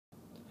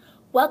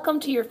Welcome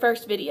to your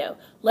first video.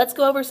 Let's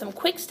go over some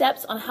quick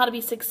steps on how to be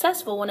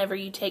successful whenever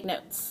you take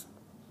notes.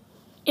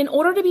 In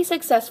order to be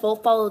successful,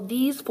 follow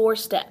these 4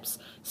 steps.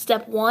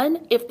 Step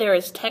 1, if there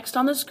is text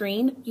on the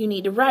screen, you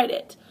need to write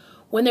it.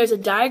 When there's a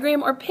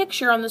diagram or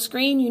picture on the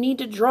screen, you need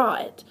to draw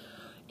it.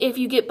 If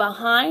you get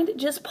behind,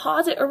 just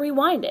pause it or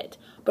rewind it.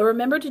 But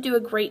remember to do a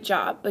great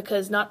job,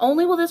 because not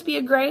only will this be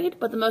a grade,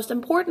 but the most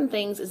important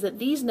things is that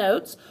these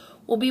notes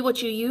will be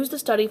what you use to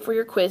study for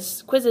your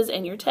quizzes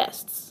and your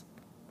tests.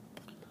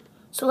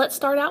 So let's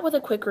start out with a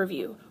quick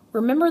review.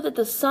 Remember that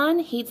the sun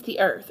heats the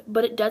earth,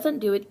 but it doesn't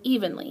do it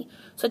evenly.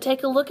 So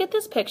take a look at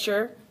this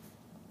picture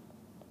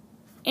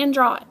and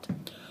draw it.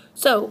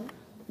 So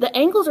the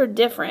angles are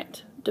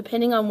different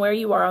depending on where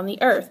you are on the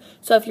earth.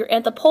 So if you're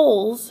at the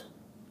poles,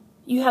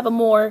 you have a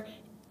more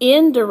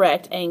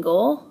indirect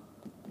angle.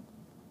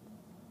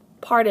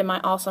 Pardon my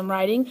awesome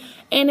writing.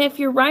 And if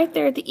you're right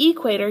there at the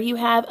equator, you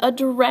have a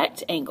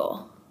direct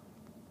angle.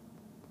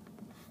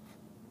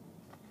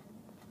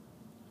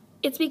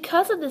 It's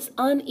because of this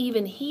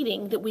uneven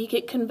heating that we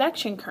get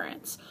convection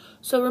currents.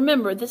 So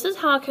remember, this is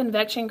how a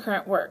convection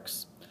current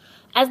works.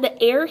 As the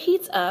air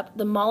heats up,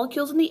 the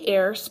molecules in the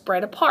air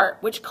spread apart,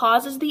 which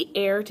causes the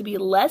air to be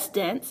less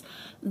dense.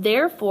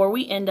 Therefore,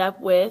 we end up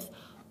with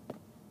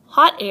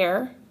hot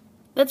air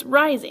that's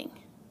rising.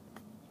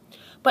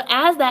 But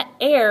as that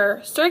air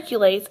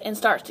circulates and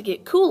starts to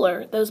get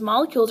cooler, those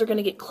molecules are going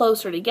to get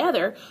closer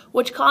together,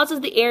 which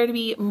causes the air to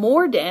be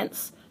more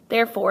dense.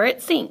 Therefore,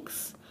 it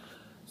sinks.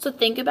 So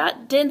think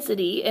about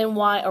density and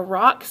why a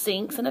rock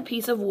sinks and a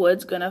piece of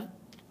wood's going to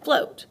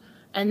float.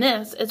 And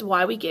this is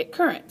why we get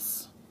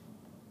currents.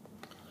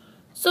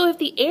 So if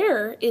the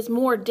air is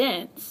more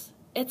dense,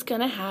 it's going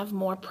to have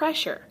more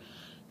pressure.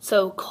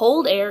 So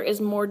cold air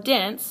is more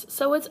dense,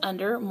 so it's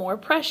under more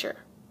pressure.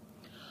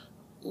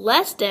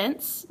 Less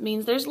dense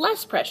means there's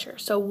less pressure.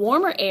 So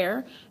warmer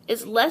air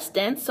is less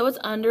dense, so it's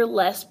under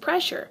less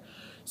pressure.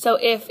 So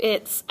if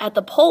it's at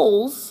the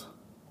poles,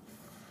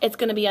 it's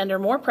going to be under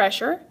more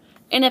pressure.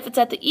 And if it's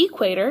at the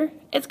equator,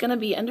 it's going to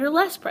be under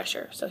less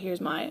pressure. So here's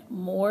my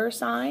more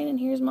sign and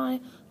here's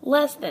my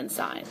less than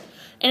sign.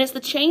 And it's the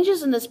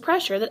changes in this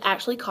pressure that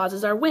actually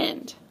causes our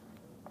wind.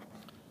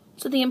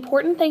 So the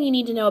important thing you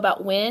need to know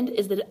about wind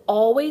is that it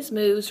always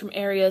moves from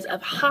areas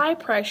of high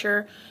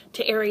pressure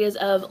to areas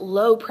of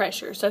low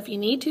pressure. So if you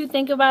need to,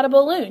 think about a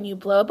balloon. You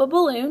blow up a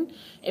balloon.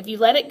 If you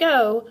let it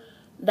go,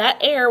 that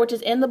air which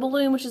is in the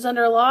balloon, which is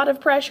under a lot of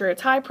pressure,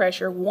 it's high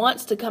pressure,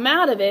 wants to come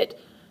out of it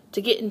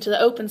to get into the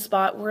open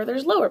spot where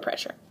there's lower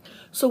pressure.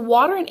 So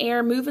water and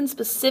air move in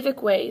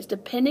specific ways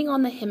depending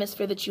on the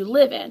hemisphere that you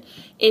live in.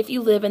 If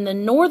you live in the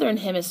northern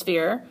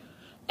hemisphere,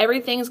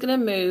 everything's going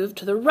to move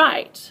to the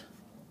right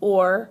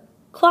or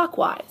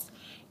clockwise.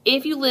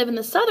 If you live in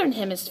the southern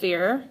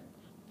hemisphere,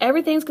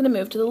 everything's going to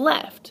move to the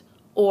left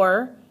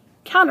or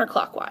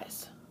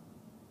counterclockwise.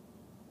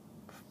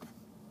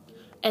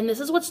 And this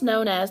is what's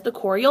known as the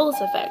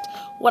Coriolis effect.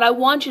 What I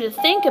want you to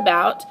think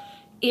about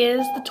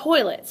is the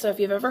toilet. So if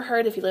you've ever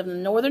heard, if you live in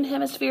the northern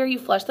hemisphere, you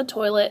flush the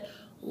toilet,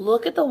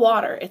 look at the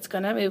water, it's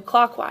going to move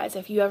clockwise.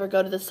 If you ever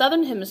go to the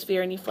southern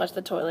hemisphere and you flush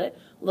the toilet,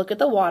 look at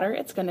the water,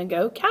 it's going to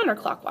go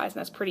counterclockwise, and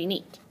that's pretty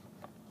neat.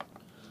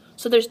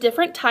 So there's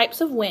different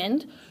types of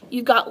wind.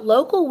 You've got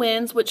local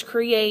winds, which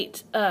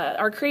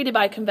are created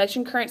by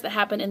convection currents that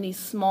happen in these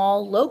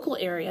small local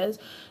areas,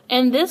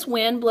 and this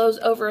wind blows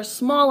over a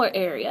smaller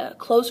area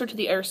closer to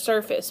the Earth's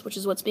surface, which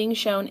is what's being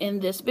shown in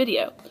this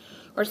video.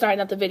 Or sorry,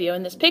 not the video,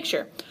 in this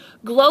picture.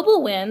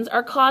 Global winds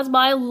are caused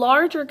by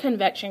larger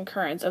convection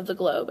currents of the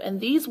globe,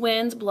 and these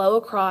winds blow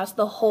across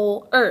the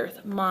whole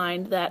Earth.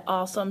 Mind that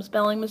awesome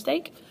spelling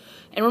mistake.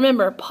 And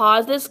remember,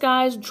 pause this,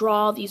 guys,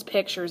 draw these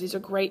pictures. These are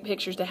great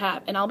pictures to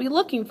have, and I'll be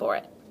looking for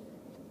it.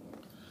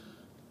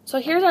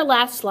 So here's our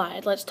last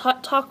slide. Let's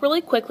talk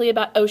really quickly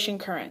about ocean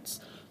currents.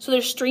 So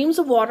there's streams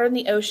of water in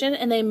the ocean,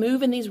 and they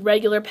move in these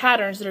regular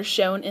patterns that are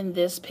shown in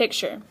this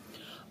picture.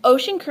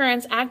 Ocean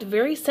currents act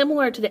very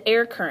similar to the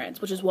air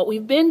currents, which is what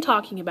we've been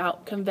talking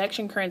about,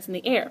 convection currents in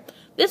the air.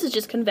 This is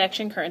just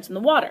convection currents in the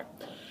water.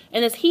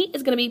 And this heat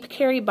is going to be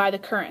carried by the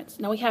currents.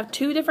 Now we have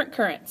 2 different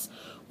currents.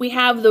 We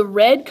have the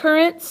red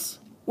currents,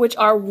 which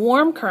are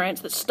warm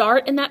currents that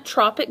start in that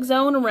tropic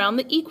zone around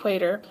the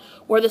equator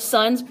where the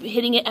sun's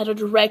hitting it at a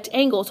direct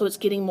angle, so it's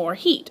getting more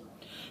heat.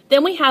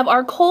 Then we have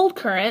our cold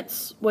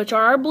currents, which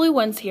are our blue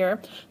ones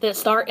here, that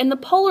start in the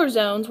polar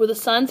zones where the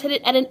sun's hit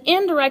it at an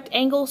indirect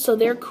angle, so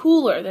they're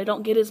cooler. They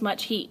don't get as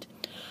much heat.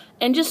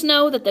 And just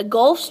know that the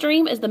Gulf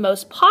Stream is the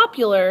most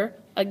popular,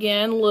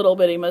 again, little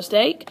bitty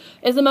mistake,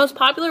 is the most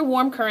popular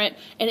warm current,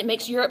 and it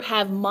makes Europe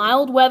have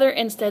mild weather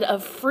instead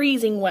of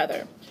freezing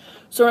weather.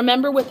 So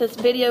remember with this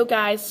video,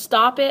 guys,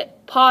 stop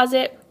it, pause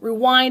it,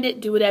 rewind it,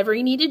 do whatever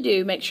you need to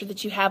do. Make sure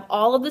that you have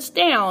all of this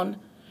down,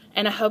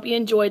 and I hope you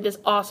enjoyed this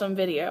awesome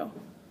video.